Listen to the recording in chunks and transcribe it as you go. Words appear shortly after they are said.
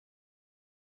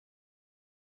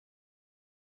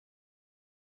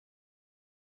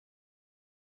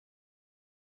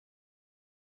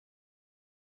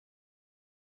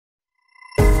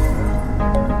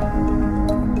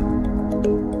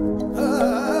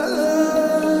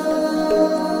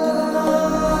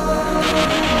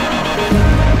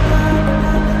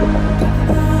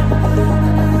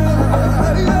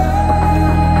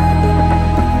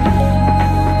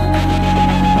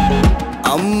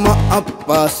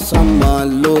sama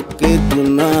loke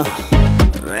duna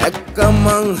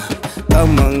rekamang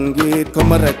tamangi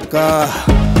kamareka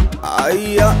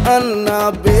ayya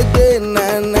anna bede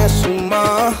nana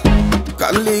suma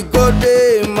kali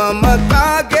gode mama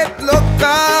kaget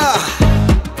loka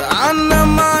tanna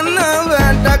mana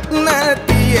wadak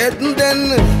nati enden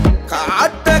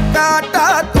kata kata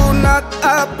tunat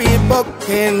api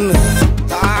bokken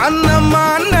tanna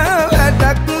mana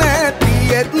wadak nati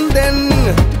enden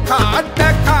kata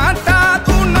kata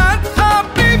tunat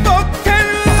api bokken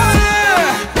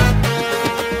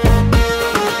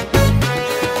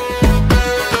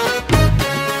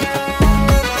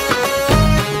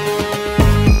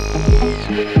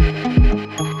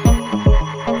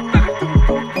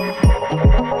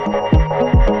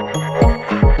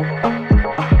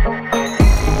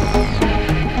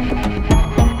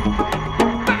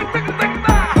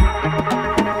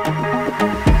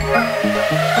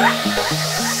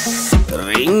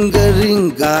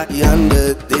ringa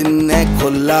yanda dinne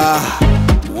kolla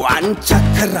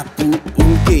wanchakarapu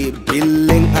unke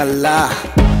billing alla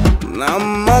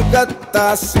namagatta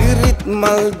sirit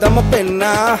mal dama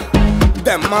penna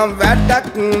dama wadak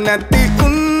nati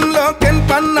unloken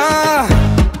panna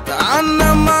tanna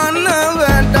mana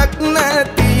wadak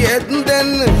nati enden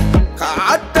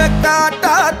kata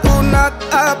kata tunat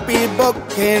api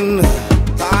bokken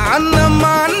tanna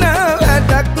mana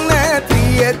wadak nati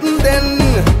enden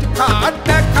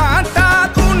kata kata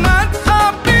tunat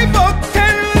api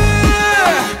bokken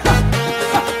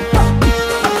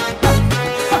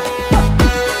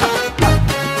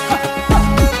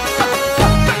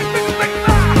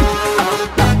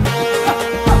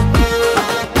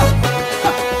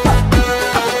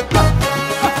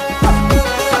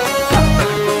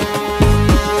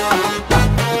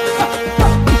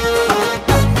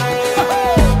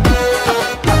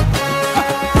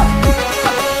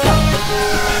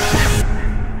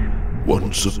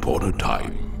Once upon a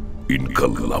time in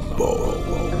Colombo.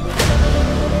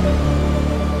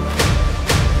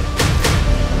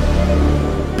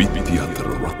 Bitti atar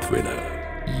ratvena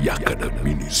yakada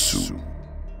minisu.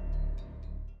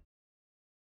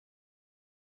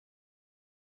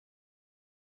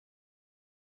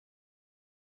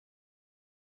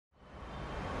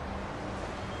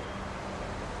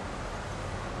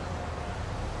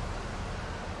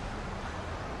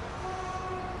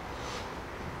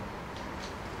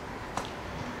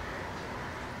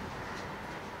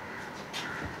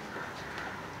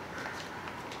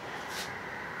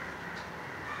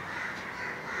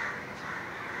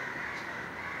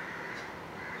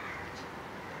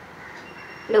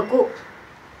 ලොකු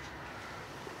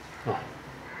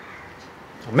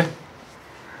අම්මේ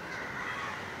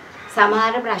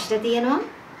සමහර ප්‍රශ්න තියෙනවා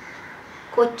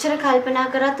කොච්චර කල්පනා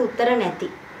කරත් උත්තර නැති.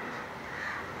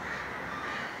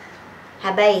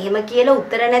 හැබැයි එහෙම කියලා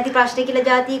උත්තර නැති ප්‍රශ්න කියලා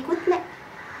જાතියකුත් නැහැ.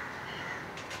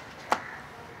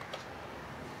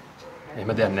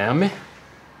 එහෙම දෙයක් නෑ අම්මේ.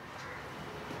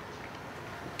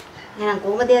 එහෙනම්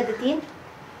කොහොමද යද්ද තියෙන්නේ?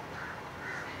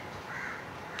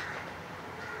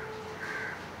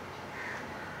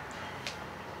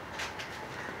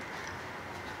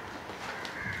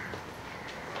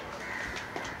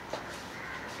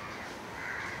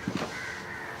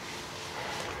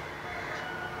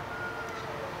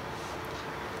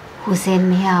 हुसैन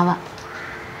में आवा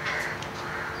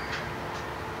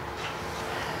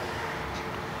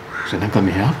हुसैन का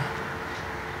में आवा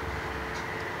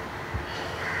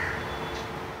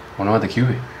මොනවද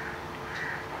කිව්වේ?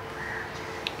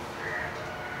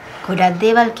 ගොඩක්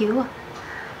දේවල් කිව්වා.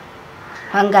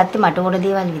 මං ගත්තේ මට ඕන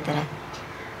දේවල් විතරයි.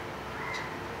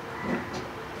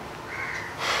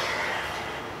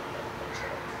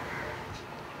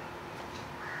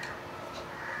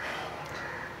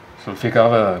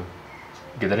 සුල්ෆිකාව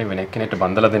ගෙදරින් වෙන එක්කෙනෙක්ට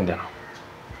බන්දලා දෙන්න යනවා.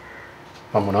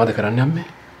 මම මොනවද කරන්නේ අම්මේ?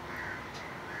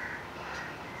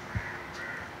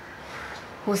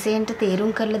 හුසේන්ට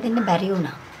තේරුම් කරලා දෙන්න බැරි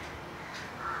වුණා.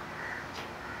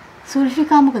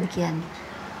 සුල්ෆිකා මොකද කියන්නේ?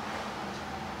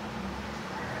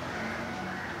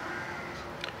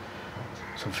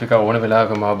 සුල්ෆිකා ඕන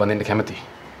වෙලාවක මාව බඳින්න කැමතියි.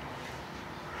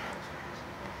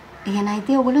 එහෙනම්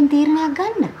ඉතින් ඔයගොල්ලෝ තීරණයක්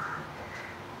ගන්න.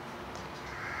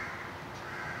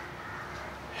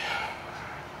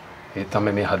 ඒ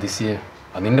තමයි මේ හදිසිය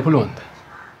අඳින්න පුළුවන්ද?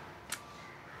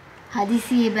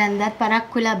 හදිසියේ බැන්දත්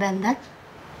පරක්කුලා බැන්දත්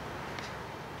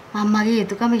මම්මගේ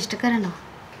යුතුයකම ඉෂ්ට කරනවා.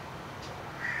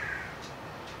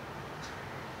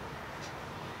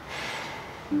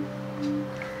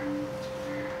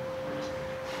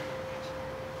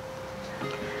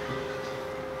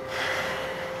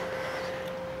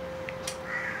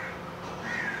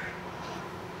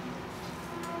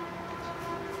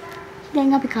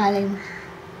 දැන් අපි කාලෙමු.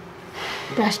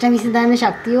 ප්‍රශ්න විසඳන්න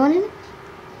ශක්තිය ඕනේ.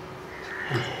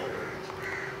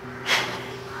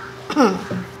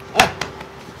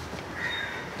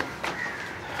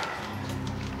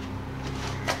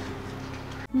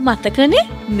 මතකනේ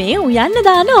මේ උයන්න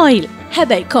දාන ඔයිල්.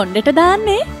 හැබැයි කොණ්ඩෙට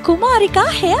දාන්නේ කුමාරිකා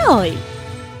හෙයා ඔයිල්.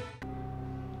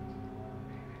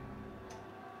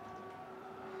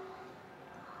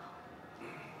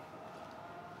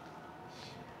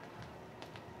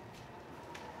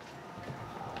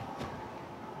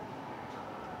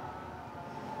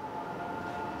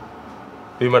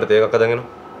 මට තේ එකක් අදගෙන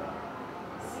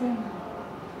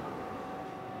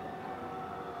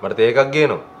මට තේ එකක්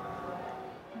ගේනවා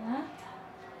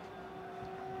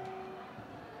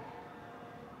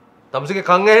තමුසේගේ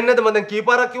කන් ඇහෙන්නේ නැද්ද මම දැන්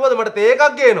කීපාරක් කිව්වද මට තේ එකක්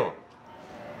ගේනවා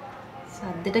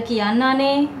සද්දට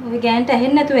කියන්නානේ ඔය ගෑන්ට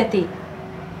ඇහෙන්නේ නැතුව ඇති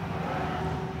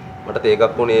මට තේ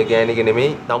එකක් උනේ ඒ ගෑණිගේ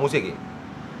නෙමෙයි තමුසේගේ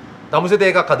තමුසේ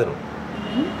තේ එකක් හදනවා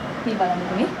මේ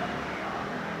බලන්නකෝ මේ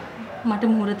මට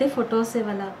මුහුරතේ ෆොටෝස්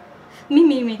එවලා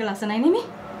මේක ලස්සනයි නේ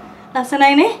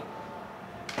ලස්සනයිනේ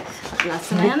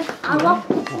ලස්සනයි අම්මා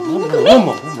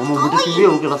මම උඩ කිව්වේ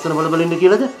ඕක ලස්සන බල බල ඉන්න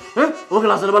කියලාද ඈ ඕක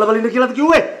ලස්සන බල බල ඉන්න කියලාද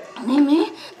කිව්වේ අනේ මේ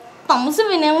තමුස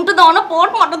වෙනුන්ට දාන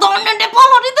පොට් මට දාන්න එපා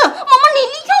හරිද මම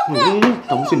නිලියක්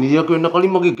තමුසේ නිලියක් වෙන්න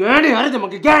කලින් මගේ ගෑණි හරිද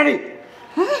මගේ ගෑණි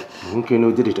මං කියන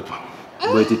විදිහට හිටපන්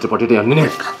ඔය චිත්‍රපටයට යන්නේ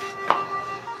නැහැ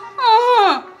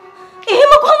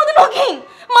එහෙම කොහොමද නොකින්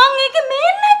මං ඒකේ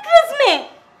මේන් ඇක්ට්‍රස් නේ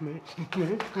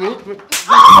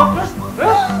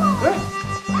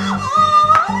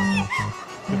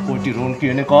පොටි රෝන්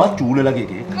කියන එක චූලලගේ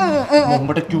එකේ මම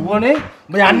උඹට කිව්වනේ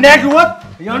මම යන්නේ නැහැ කිව්වත්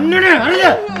යන්නේ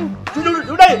නැහැ හරිද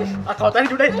උඩේ අකවතරි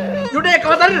උඩේ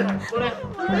කවතරි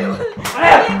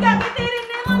ඒක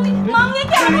තේරෙන්නේ මං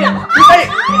ඒක අනේ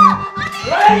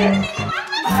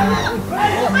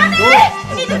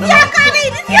ඉතියා කරේ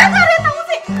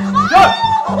තමුසේ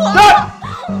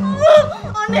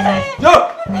යෝ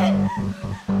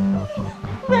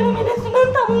වෙන මිනිස්සුන්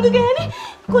තමුංග ගෑනේ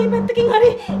කොයි පැත්තකින් හරි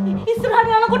ඉස්සරහට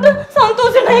යනකොට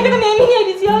සන්තෝෂෙන් නැගගෙන මේ මිනිහා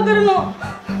ඉරිසියා කරනවා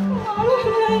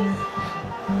අනේ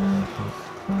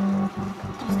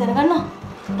තමුස් කරගන්න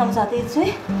තමුස් අතේ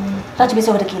ඉස්සුවේ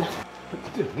රජබිසවට කියලා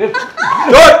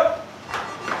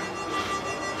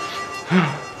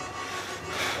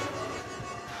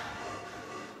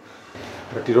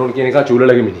ටිරෝන් කියන එක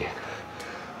චූලලගේ මිනිහෙක්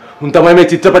උන් තමයි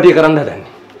මේ චිත්‍රපටිය කරන්න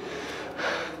හදන්නේ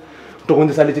උන්ට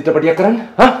කොන්ද සල්ලි චිත්‍රපටියක් කරන්න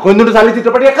කොන්දුන්ට සල්ලි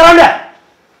චිත්‍රපටියක් කරන්න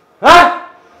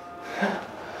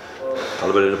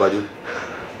කලබල වෙන්න පාජු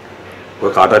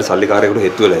ඔය කාට හරි සල්ලිකාරයෙකුට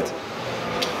හෙත්තු වෙලා ඇති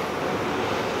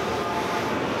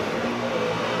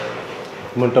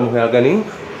මන්ටම හොයාගනින්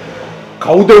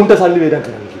කවුද උන්ට සල්ලි වේදම්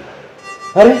කරන්න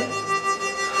කියලා හරි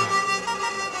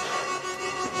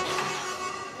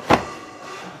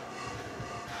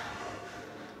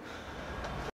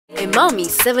Umami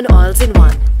 7 oils in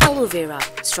 1. Aloe vera,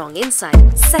 strong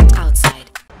inside, set outside.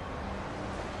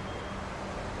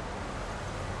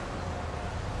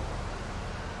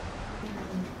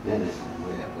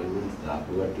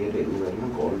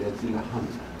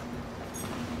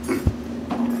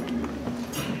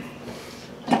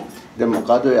 දැන්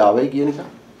මොකද ඔය ආවයි කියන එක?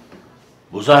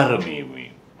 බුසාර මේ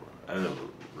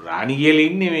රාණි කියලා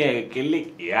ඉන්නේ මේ කෙල්ලෙක්.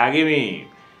 එයාගේ මේ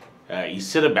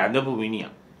ඉස්සර බැඳපු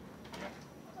මිනිහා.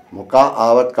 මොකා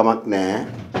ආවත් කමක් නැහැ.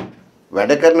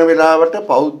 වැඩ කරන වෙලාවට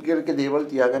පෞද්ගලික දේවල්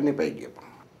තියාගන්න එපයි කියපන්.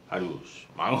 හරි බොස්.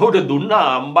 මම උඩ දුන්නා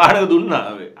අම්බානක දුන්නා.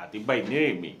 අතිපයි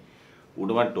නෙවෙයි මේ. උඩ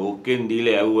මම ටෝක්කෙන්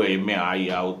දීලා ඇව්වා එම්මේ ආයි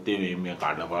ආවොත් එම්මේ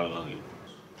කඩපාලනවා කියලා.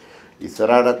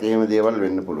 ඉස්සරහටත් එහෙම දේවල්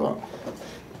වෙන්න පුළුවන්.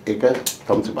 ඒක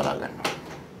තමයි බලා ගන්නවා.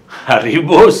 හරි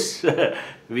බොස්.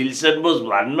 විල්සන් බොස්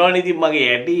වන්නෝනේ ඉතින් මගේ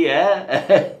ඇටි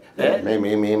ඈ.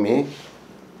 මේ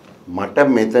මට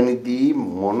මෙතනදී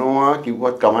මොනවා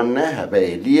කිව්වත් කමන්නේ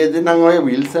හැබැයි එළියේද නම් ඔය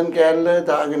විල්සන් කෑල්ල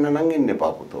දාගෙන නම් ඉන්න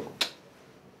එපා පුතෝ.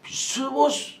 පිස්සු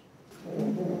බොස්.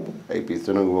 ඒ පිස්සු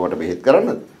නුඹට බෙහෙත්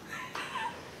කරන්නද?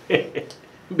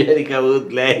 බැරි කවුරුත්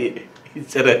නැහැ.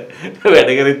 ඉස්සර වැඩ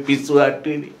කරේ පිස්සු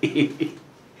ආට්ටුනේ.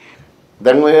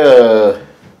 දැන් ඔය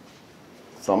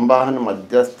සම්බාහන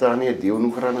මධ්‍යස්ථානයේ දියුණු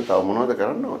කරන්න තව මොනවද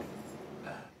කරන්න ඕනේ?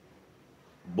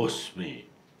 බොස් මේ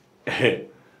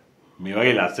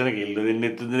වගේ ලස්සන කෙල්ල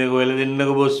දෙන්නෙත් දෙන්නක ඔයලා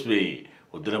දෙන්නක බොස් මේ.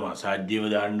 උදේට මසාජ්ජියම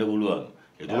දාන්න පුළුවන්.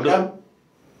 එතකොට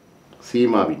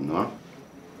සීමා වින්නවා.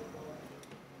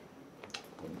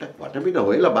 පොඩ්ඩක් වටපිට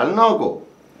හොයලා බලනවකෝ.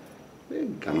 මේ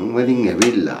ගම් වලින්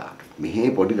ඇවිල්ලා මෙහි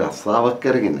පොඩි රස්සාවක්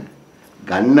කරගෙන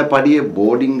ගන්න පඩියේ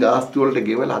බෝඩින් ගාස්තු වලට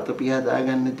ගෙවලා අත පියා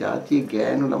දාගන්න જાතිය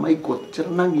ගෑනු ළමයි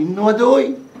කොච්චරනම් ඉන්නවද ඔයි?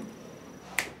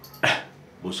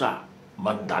 බොසා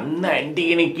මම දන්න ඇන්ටි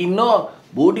කෙනෙක් ඉන්නවා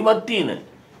බෝඩිමත් තියෙන.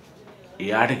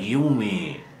 එයාට කියමු මේ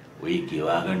ඔය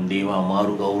ගෙවා ගන්නේම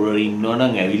අමාරු කවුරු හරි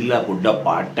ඉන්නවනම් ඇවිල්ලා පොඩ්ඩක්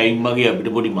පාර්ට් ටයිම් වගේ අපිට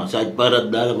පොඩි මසාජ් පාරක්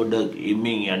දාලා පොඩ්ඩක්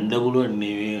එම්ෙන් යන්න පුළුවන්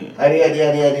නේ. හරි.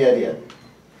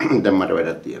 දැන් මට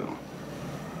වැඩක් තියෙනවා.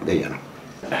 දැන්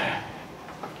යනවා.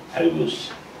 හරි බොස්.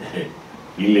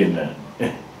 ඉල්ලෙන්න.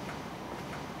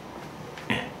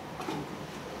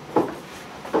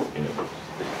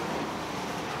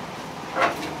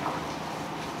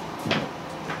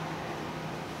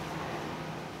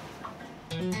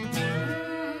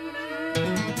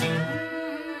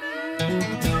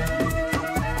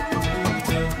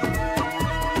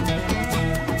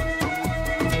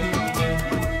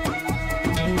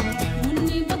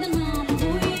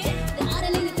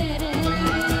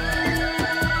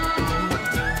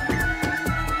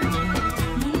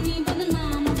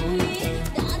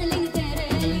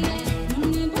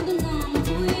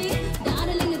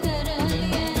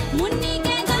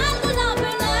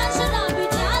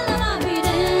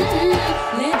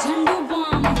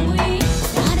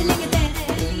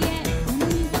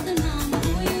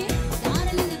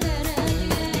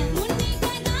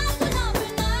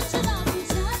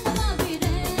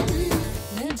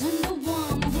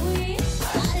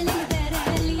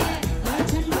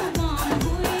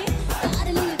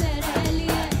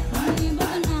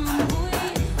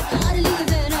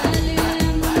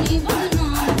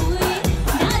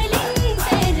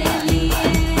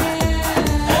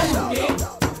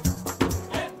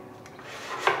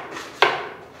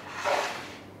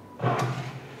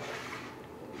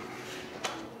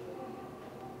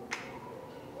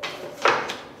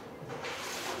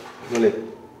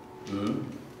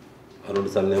 අරුණ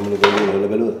සල්ලේමුනේ ගොල්ලෝ වල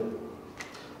බැලුවා.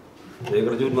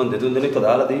 ඒකට ජූත් මන් දෙතුන් දෙනෙක්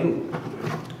දාලා තියෙන්නේ.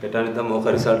 හෙටානේ තමයි මොක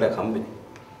රිසල්ට් එකක් හම්බෙන්නේ.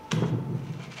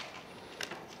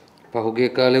 පහුගිය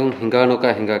කාලේ උන් හිඟා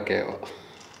කෑවා.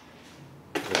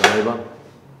 ඒකයි බං.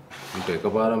 උන්ට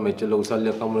එකපාරම මෙච්චර ලොකු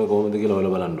සල්ලියක් හම්බුනේ කොහොමද කියලා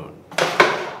හොයලා බලන්න ඕනේ.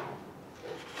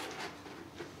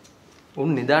 උන්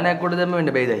නිදානයක් කොට දැම්ම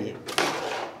වෙන්න බෑද අයියේ.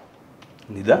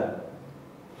 නිදා?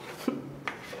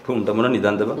 උන්ට මොන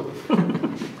නිදාන්ද බං?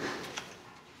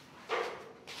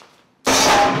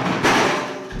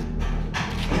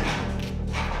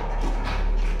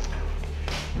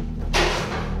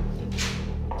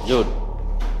 ජෝඩ්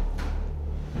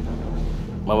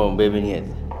මම උඹේ මිනිහද?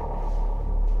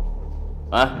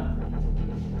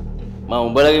 මම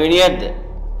උඹලගේ මිනිහද?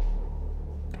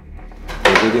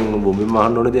 ඒක ඉතින් උඹ උඹෙන්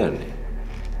අහන්න ඕනේ දෙයක් නේ.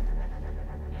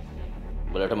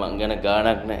 උඹලට මං ගැන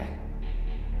ගාණක් නැහැ.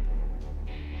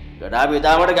 ගඩාපි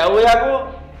තාමට ගැව්වේ යකෝ.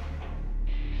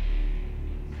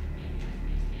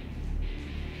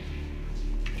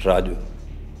 රාජු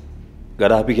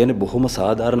ගඩාපි කියන්නේ බොහොම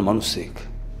සාධාරණ මිනිස්සෙක්.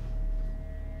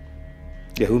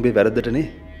 ගැහුම්බේ වැරද්දට නේ.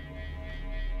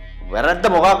 වැරද්ද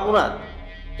මොකක් වුණාද?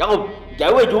 යකෝ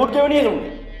ගැව්වේ ජූට් ගෙවණිය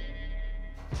නුනේ.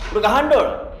 උඩ ගහන්න ඕන.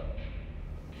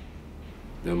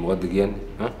 දැන් මොකද්ද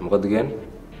කියන්නේ? මොකද්ද කියන්නේ?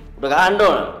 උඩ ගහන්න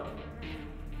ඕන.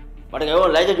 මට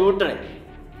ගැවුවා ලයිජ ජූට්ටනේ.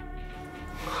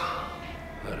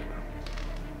 හරි.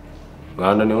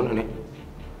 ගහන්නනේ ඕනනේ.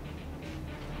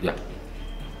 යා.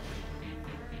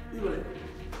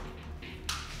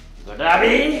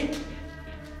 ගඩාපි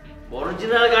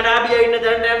ඔරිජිනල් ගඩාපිය ඉන්න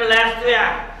තැනට යන්න ලෑස්ති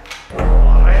වෙයා.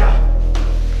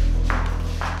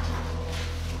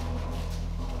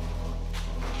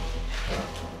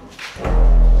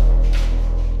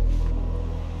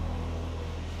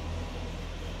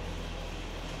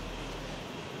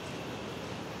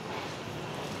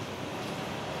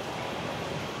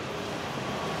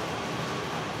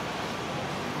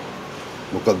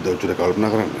 මොකක්ද උචිත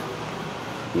කල්පනා කරන්නේ?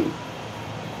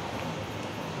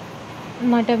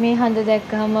 මට මේ හඳ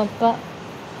දැක්කහම අප්පා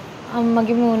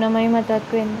අම්මගේ මූණමයි මතක්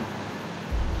වෙන්නේ.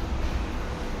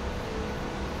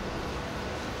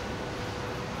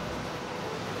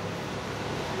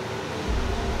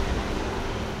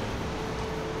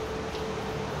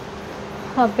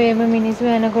 අපේම මිනිස්සු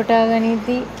එනකොට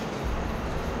ආගනිද්දී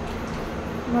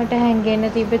මට හැංගෙන්න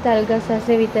තිබ්බ තල්ගස්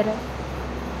අස්සේ විතරයි.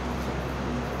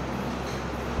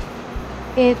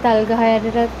 ඒ තල්ගහ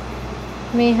යටටත්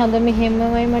මේ හඳ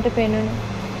මෙහෙමමයි මට පෙනුනේ.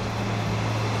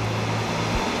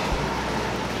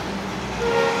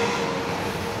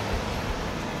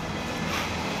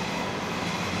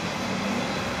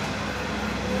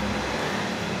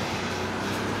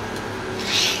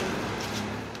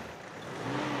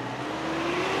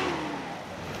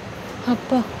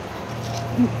 අප්පා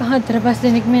 4-5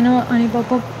 දෙනෙක් මෙනවා. අනේ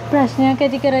පප්පා ප්‍රශ්නයක්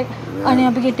ඇති කරයි. අනේ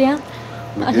අපි ගෙට යන්.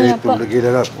 අනේ අප්පා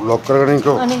ගිහලා ලොක් කරගෙන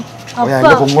ඉන්නකෝ. අනේ ඔය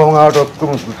ඇඟ පුම්බම ආවට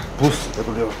ඔක්කොම පුස්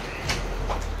එතකොට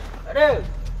අර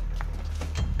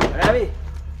රවි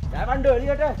යාවන්ඩෝ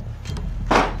එළියට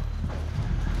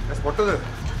ස්පොට්ටද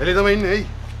එළිය තමයි ඉන්නේ එයි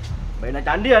බයින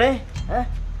චණ්ඩියනේ ඈ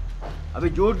අපි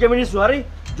ජූට්ගේ මිනිස්සු හරි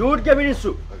ජූට්ගේ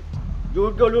මිනිස්සු.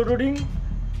 ජූට්ගේ ඔළුවට උඩින්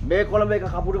මේ කොළඹ එක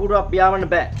කපුටෙකුට පියාඹන්න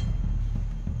බෑ.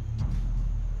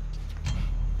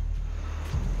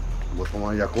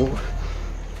 Bosman Jakob,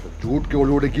 jute ke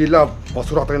olode gila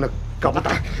basura tena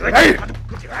kapata. Hey,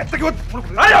 tak ikut.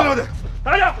 Ayo,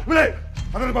 ayo, mulai.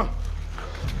 Ada bang.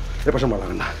 Pasal malah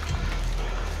kena.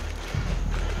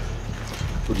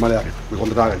 Tut malah ya,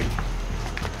 berkontak lagi.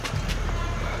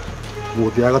 Mau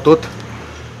tiaga tot.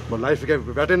 Life ke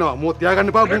बैठे ना mau tiaga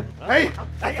nih babu. Hey,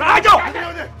 ayo.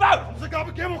 Bang, sekarang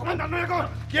apa kamu komandan mereka?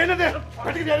 Kian deh.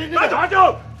 Pergi dari ini. Ayo.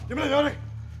 Di mana jalan?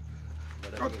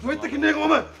 Kau itu kini kau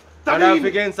mana?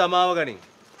 කඩාෆිගෙන් සමාව ගනින්.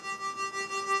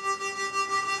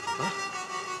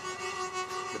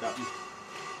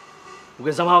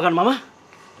 උගේ සමාව ගන්න මම?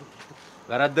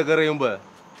 වැරද්ද කරේ උඹ.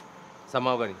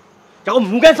 සමාව ගනින්. චකෝ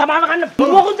මුගෙන් සමාව ගන්න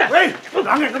මොකද? Hey,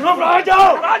 ගංගේ කරනවා රාජෝ.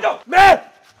 රාජෝ. මේ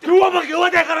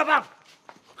කිව්වද කරපන්.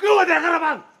 කිව්වද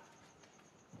කරපන්.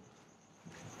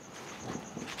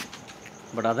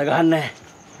 බඩ අද ගහන්නේ.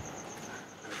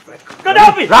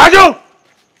 කඩාෆි. රාජෝ.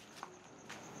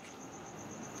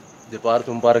 දෙපාර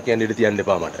තුන් පාර කියන්නේ ඉඳ තියන්න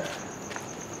එපා මට.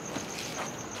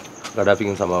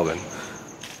 ගඩාෆිගෙන් සමාව ගන්න.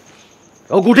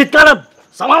 ඔව් ගුටිත් කාලා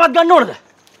සමාවක් ගන්න ඕනද?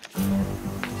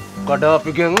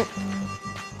 ගඩාෆිගෙන්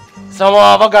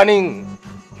සමාව ගනින්.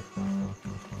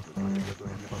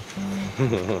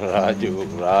 Raju.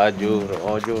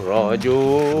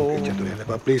 Jatuh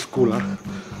lepas play school ah.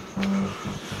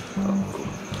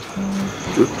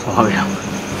 Oh ya.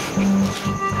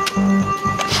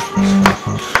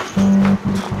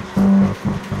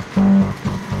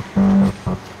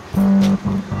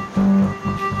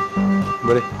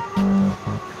 Boleh.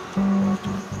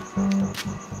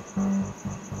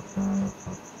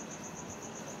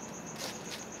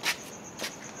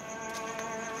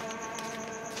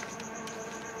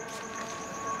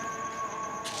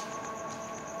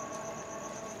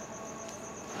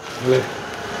 Boleh.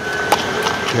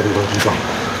 Cari baju bang.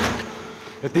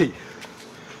 Hati.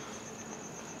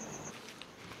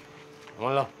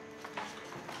 Malah.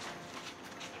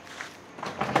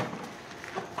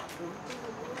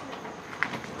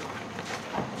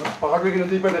 Pakai begini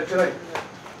nanti pada cerai.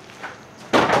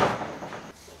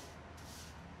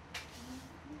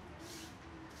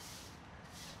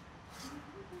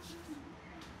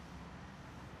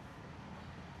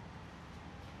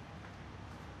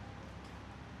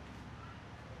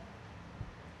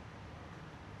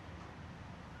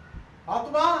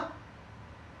 Atuma.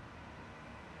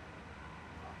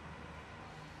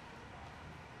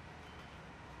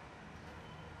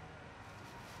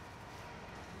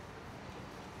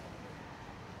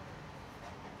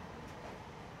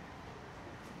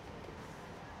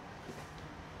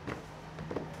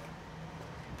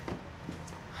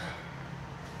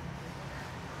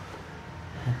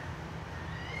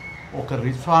 ఒక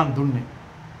రిస్వాన్ దున్ని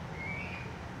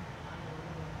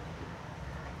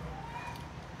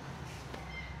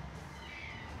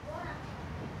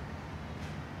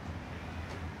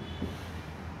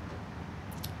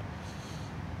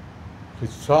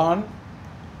රිස්වාන්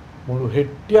මුළු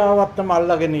හෙට්ටියාවත්තම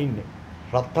අල්ලගෙන ඉන්නේ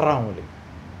රත්තරන් වලින්.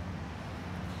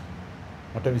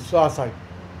 මට විශ්වාසයි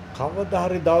කවදා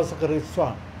හරි දවසක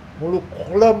රිස්වාන් මුළු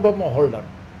කොළඹම හොල්ලන.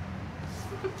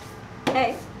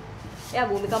 ඇයි? එයා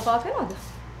භූමිකම්පාවක් වෙනවද?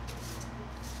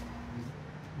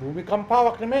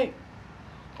 භූමිකම්පාවක් නෙමෙයි.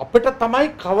 අපිට තමයි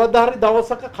කවදා හරි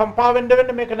දවසක කම්පා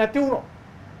වෙන්න මේක නැති වුණොත්.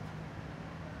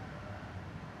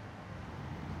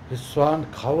 රිස්වාන්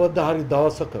කවදා හරි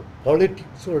දවසක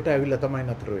පොලිටික්ස් වලට ඇවිල්ලා තමයි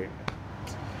නතර වෙන්නේ.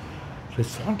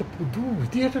 රිස්වාන්ට පුදුම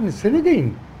විදියට නිසෙනගින්.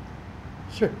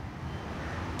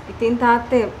 ඉතින්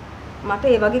තාත්තේ මට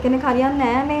ඒ වගේ කෙනෙක්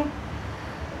හරියන්නේ නෑනේ.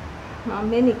 මම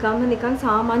මේ නිකන්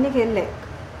සාමාන්‍ය කෙල්ලෙක්.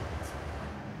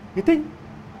 ඉතින්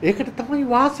ඒකට තමයි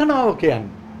වාසනාව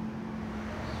කියන්නේ.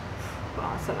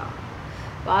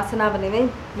 වාසනාව නෙවෙයි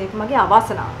මේක මගේ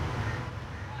අවාසනාව.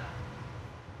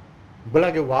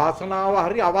 උඹලගේ වාසනාව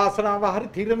හරි අවාසනාව හරි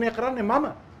තීරණය කරන්නේ මම.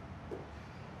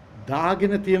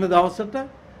 දාගෙන තියෙන දවසට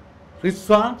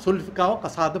රිස්වාන් සුල්ෆිකාව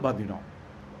කසාද බඳිනවා.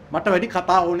 මට වැඩි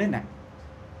කතා ඕනේ නැහැ.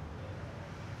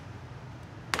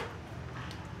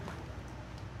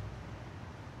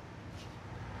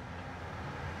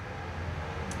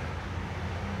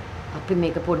 අපි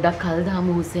මේක පොඩ්ඩක් කල්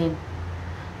දාමු හුසේන්.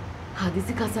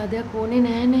 හදිසි කසාදයක් ඕනේ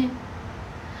නෑනේ.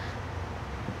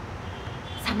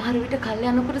 සමහර විට කල්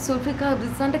යනකොට සුල්ෆිකා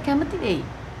රිස්වාන්ට කැමති වෙයි.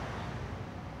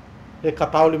 ඒ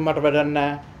කතාව වලින් මට වැඩක්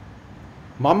නෑ.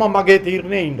 මම මගේ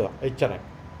තීරණේ ඉන්නවා. එච්චරයි.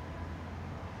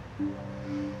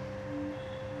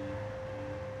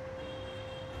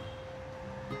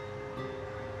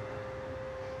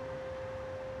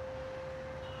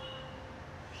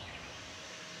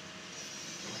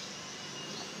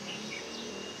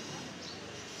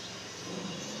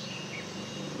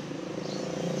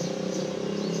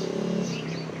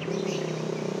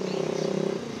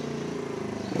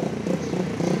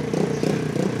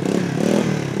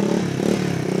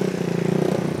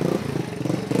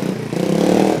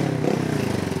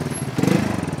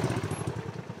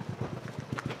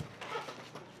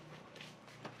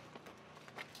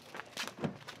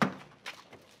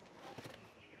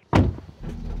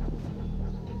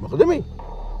 මොකද මේ?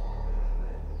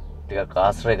 ටිකක්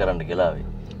ආශ්‍රය කරන්න කියලා ආවේ.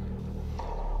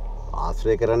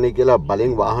 ආශ්‍රය කරන්නේ කියලා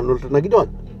බලෙන් වාහන වලට නගිනවද?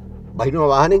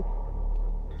 බහිනවා වාහනෙන්.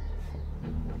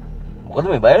 මොකද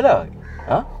මේ බය වෙලා වගේ?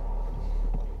 හා?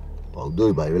 කවුද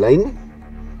ඔය බය වෙලා ඉන්නේ?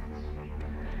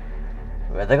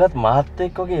 වැදගත්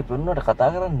මහත්තයෙක් වගේ පෙනුනට කතා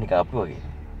කරන්න නික අපි වගේ.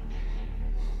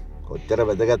 කොච්චර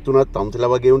වැදගත් වුණත්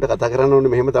තම්සලා වගේ උන්ට කතා කරන්න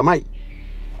ඕනේ මෙහෙම තමයි.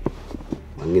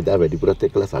 මං එදා වැඩිපුරත්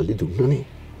එක්කලා සල්ලි දුන්නනේ.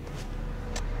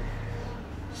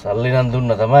 සල්ලි නම්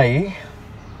දුන්න තමයි.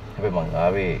 හැබැයි මං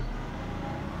ආවේ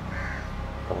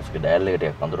තමුස්ගේ ඩයල් එකට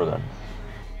ටිකක් අඳුර ගන්න.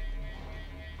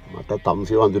 මට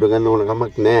තම්සිව අඳුර ගන්න ඕන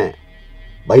කමක් නෑ.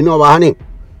 බහිනවා වාහනේ.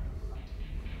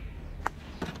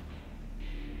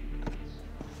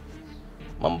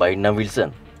 මම බයින්නම්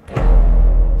විල්සන්.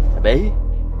 හැබැයි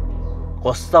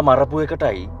කොස්තා මරපු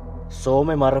එකටයි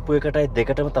සෝමේ මරපු එකටයි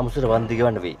දෙකටම තමුසට වන්දි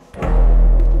ගෙවන්න වෙයි.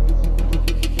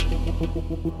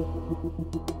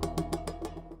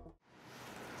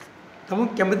 තමුන්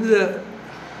කැමතිද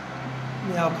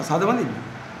මෙයා කසාද වඳින්න?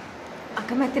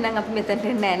 අකමැති නම් අපි මෙතනට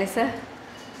එන්නේ නැහැ නේ සර්.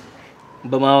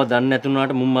 ඔබ මාව දන්නේ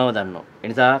නැතුණාට මුම් මාව දන්නවා. ඒ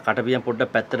නිසා කටපියන්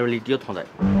පොඩ්ඩක් පැත්තට වෙලා හිටියොත් හොඳයි.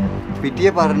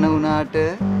 පිටිය පරණ වුණාට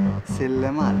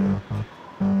සෙල්ලම අලුත්.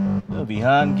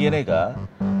 විහාන් කියන එක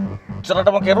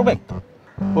චරටම කෙරුමෙක්.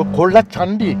 ඔය කොල්ල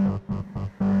චන්ඩි.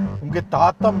 උන්ගේ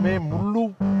තාත්තා මේ මුල්ලු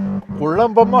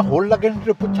කොළඹම හොල්ලගෙන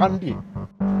ඉපු චන්ඩි.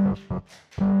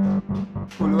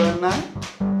 පුළුවන් නම්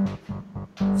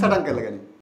සටන් කරලා ගනි.